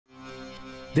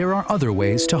There are other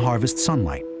ways to harvest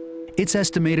sunlight. It's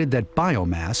estimated that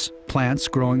biomass, plants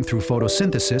growing through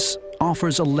photosynthesis,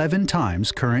 offers 11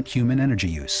 times current human energy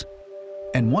use.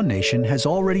 And one nation has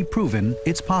already proven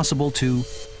it's possible to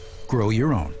grow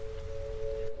your own.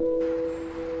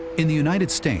 In the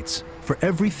United States, for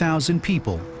every 1,000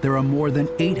 people, there are more than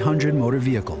 800 motor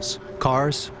vehicles,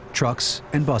 cars, trucks,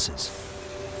 and buses.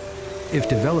 If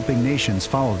developing nations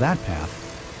follow that path,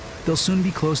 there'll soon be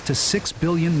close to 6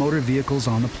 billion motor vehicles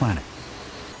on the planet.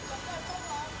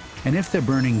 And if they're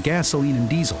burning gasoline and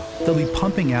diesel, they'll be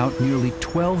pumping out nearly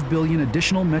 12 billion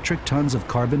additional metric tons of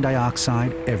carbon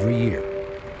dioxide every year,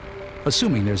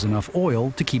 assuming there's enough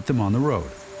oil to keep them on the road.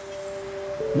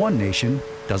 One nation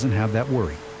doesn't have that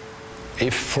worry.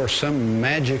 If for some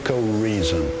magical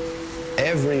reason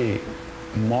every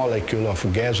molecule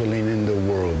of gasoline in the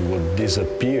world would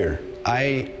disappear,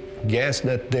 I guess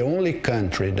that the only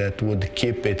country that would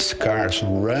keep its cars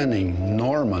running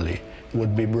normally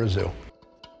would be Brazil.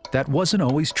 That wasn't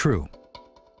always true.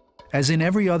 As in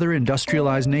every other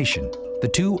industrialized nation, the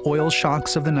two oil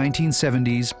shocks of the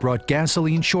 1970s brought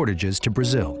gasoline shortages to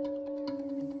Brazil.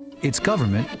 Its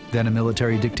government, then a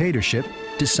military dictatorship,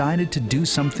 decided to do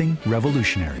something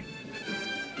revolutionary.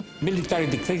 Military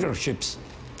dictatorships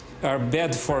are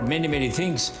bad for many, many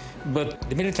things, but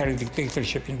the military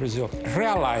dictatorship in Brazil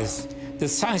realized that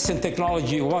science and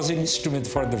technology was an instrument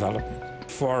for development,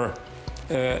 for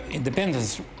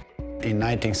independence. In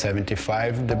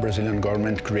 1975, the Brazilian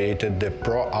government created the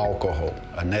pro-alcohol,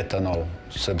 an ethanol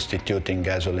substituting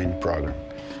gasoline program.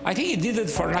 I think it did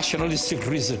it for nationalistic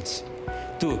reasons,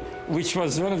 too, which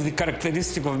was one of the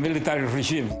characteristics of a military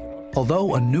regime.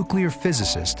 Although a nuclear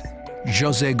physicist,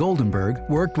 José Goldenberg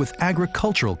worked with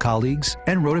agricultural colleagues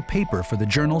and wrote a paper for the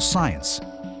journal Science,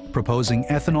 proposing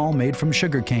ethanol made from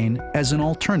sugarcane as an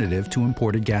alternative to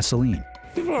imported gasoline.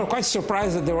 People were quite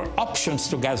surprised that there were options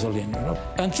to gasoline. You know?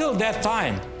 Until that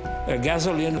time,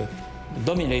 gasoline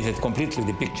dominated completely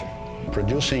the picture.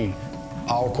 Producing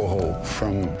alcohol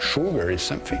from sugar is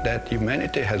something that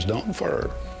humanity has done for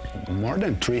more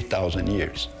than 3,000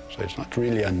 years. So it's not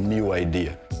really a new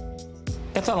idea.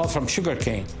 Ethanol from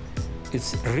sugarcane,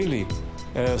 it's really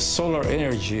solar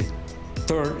energy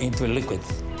turned into a liquid.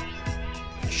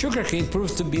 Sugarcane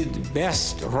proves to be the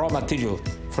best raw material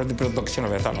for the production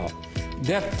of ethanol.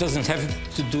 That doesn't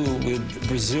have to do with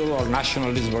Brazil or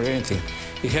nationalism or anything.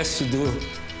 It has to do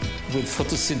with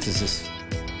photosynthesis.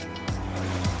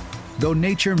 Though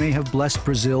nature may have blessed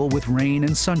Brazil with rain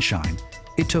and sunshine,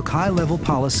 it took high-level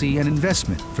policy and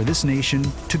investment for this nation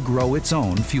to grow its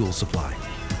own fuel supply.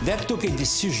 That took a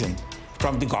decision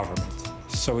from the government.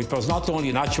 So it was not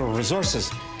only natural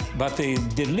resources, but a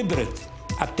deliberate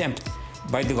attempt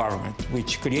by the government,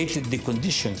 which created the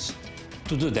conditions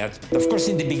to do that. Of course,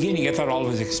 in the beginning, ethanol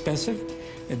was expensive,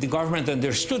 and the government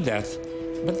understood that.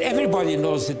 But everybody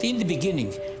knows that in the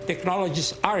beginning,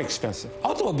 technologies are expensive.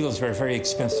 Automobiles were very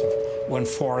expensive when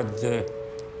Ford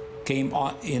came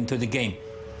into the game.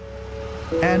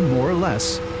 And more or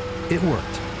less, it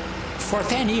worked. For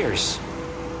 10 years,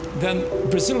 then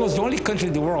Brazil was the only country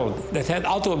in the world that had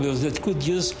automobiles that could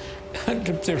use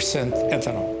 100%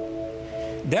 ethanol.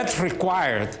 That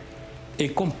required a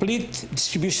complete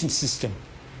distribution system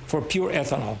for pure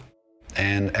ethanol.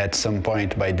 And at some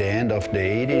point, by the end of the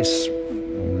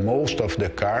 80s, most of the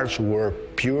cars were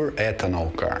pure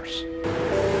ethanol cars.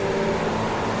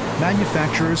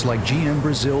 Manufacturers like GM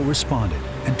Brazil responded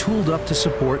and tooled up to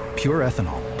support pure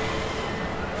ethanol.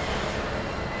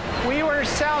 We were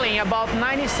selling about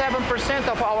 97%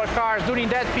 of our cars during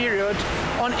that period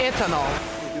on ethanol.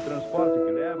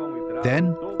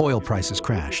 Then, oil prices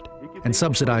crashed, and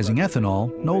subsidizing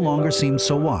ethanol no longer seemed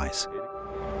so wise.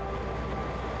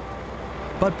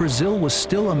 But Brazil was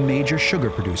still a major sugar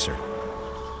producer.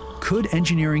 Could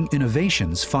engineering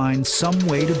innovations find some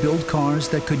way to build cars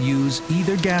that could use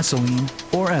either gasoline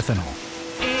or ethanol?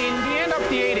 In the end of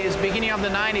the 80s, beginning of the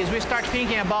 90s, we start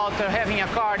thinking about having a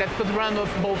car that could run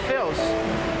with both fuels.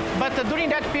 But during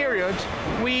that period,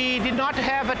 we did not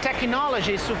have a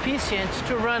technology sufficient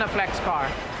to run a flex car.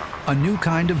 A new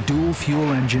kind of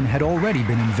dual-fuel engine had already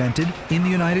been invented in the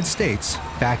United States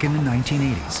back in the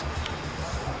 1980s.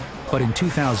 But in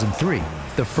 2003,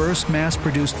 the first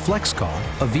mass-produced flex car,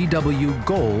 a VW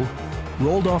Gol,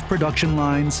 rolled off production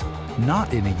lines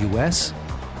not in the US,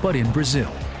 but in Brazil.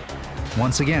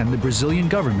 Once again, the Brazilian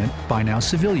government, by now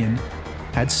civilian,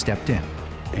 had stepped in.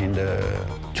 In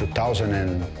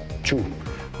 2002,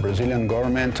 Brazilian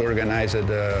government organized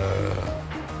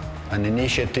an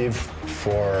initiative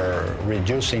for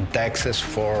reducing taxes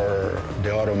for the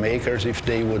automakers if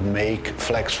they would make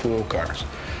flex fuel cars.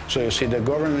 So you see, the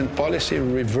government policy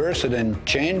reversed and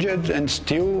changed, and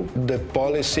still the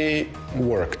policy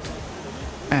worked.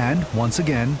 And once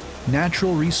again,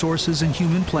 natural resources and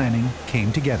human planning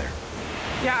came together.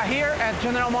 Yeah, here at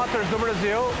General Motors do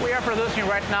Brazil, we are producing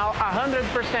right now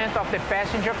 100% of the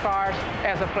passenger cars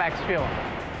as a flex fuel.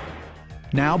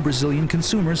 Now Brazilian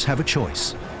consumers have a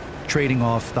choice, trading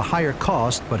off the higher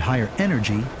cost but higher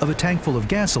energy of a tank full of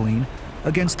gasoline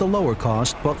against the lower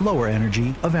cost but lower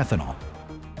energy of ethanol.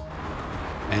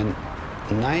 And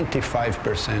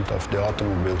 95% of the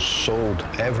automobiles sold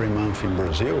every month in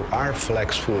Brazil are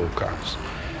flex fuel cars.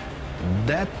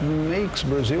 That makes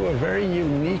Brazil a very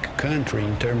unique country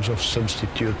in terms of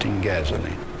substituting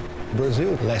gasoline.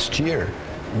 Brazil last year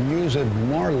used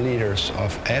more liters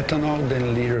of ethanol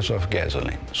than liters of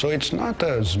gasoline. So it's not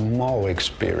a small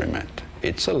experiment,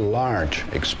 it's a large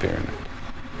experiment.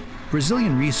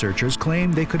 Brazilian researchers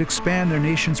claim they could expand their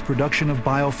nation's production of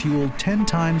biofuel 10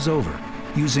 times over,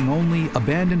 using only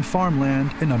abandoned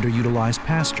farmland and underutilized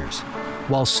pastures,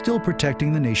 while still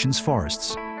protecting the nation's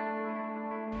forests.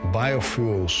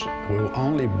 Biofuels will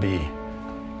only be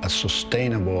a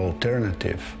sustainable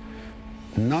alternative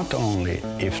not only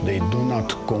if they do not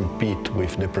compete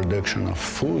with the production of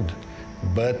food,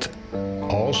 but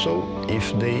also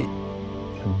if they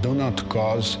do not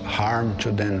cause harm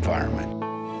to the environment.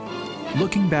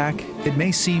 Looking back, it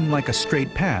may seem like a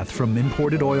straight path from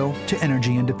imported oil to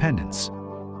energy independence.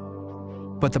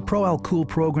 But the Pro-Al-Cool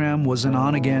program was an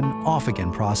on-again,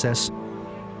 off-again process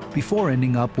before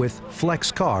ending up with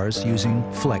flex cars using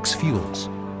flex fuels.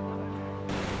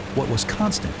 What was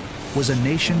constant was a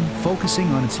nation focusing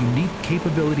on its unique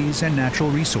capabilities and natural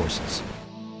resources,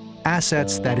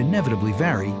 assets that inevitably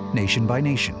vary nation by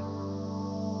nation.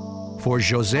 For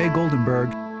José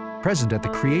Goldenberg, present at the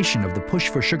creation of the push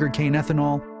for sugarcane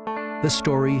ethanol, the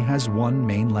story has one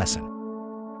main lesson.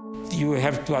 You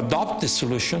have to adopt the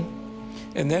solution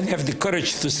and then have the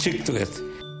courage to stick to it.